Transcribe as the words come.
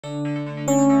If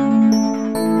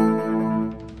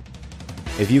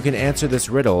you can answer this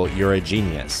riddle, you're a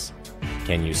genius.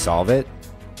 Can you solve it?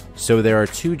 So there are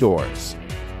two doors.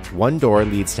 One door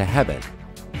leads to heaven.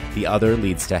 The other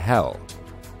leads to hell.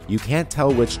 You can't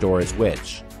tell which door is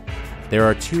which. There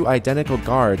are two identical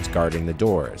guards guarding the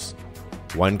doors.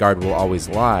 One guard will always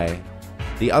lie.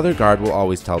 The other guard will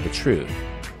always tell the truth.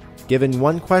 Given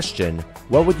one question,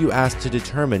 what would you ask to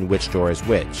determine which door is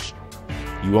which?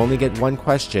 You only get one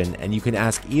question, and you can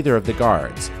ask either of the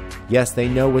guards. Yes, they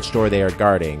know which door they are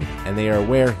guarding, and they are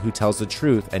aware who tells the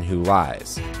truth and who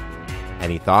lies.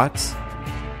 Any thoughts?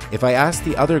 If I asked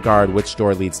the other guard which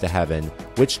door leads to heaven,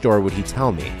 which door would he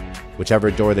tell me? Whichever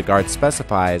door the guard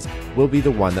specifies will be the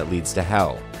one that leads to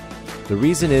hell. The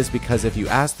reason is because if you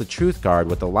ask the truth guard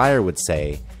what the liar would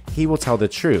say, he will tell the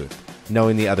truth,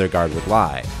 knowing the other guard would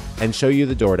lie, and show you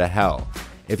the door to hell.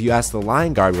 If you ask the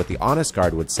lying guard what the honest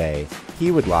guard would say,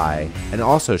 he would lie and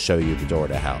also show you the door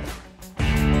to hell.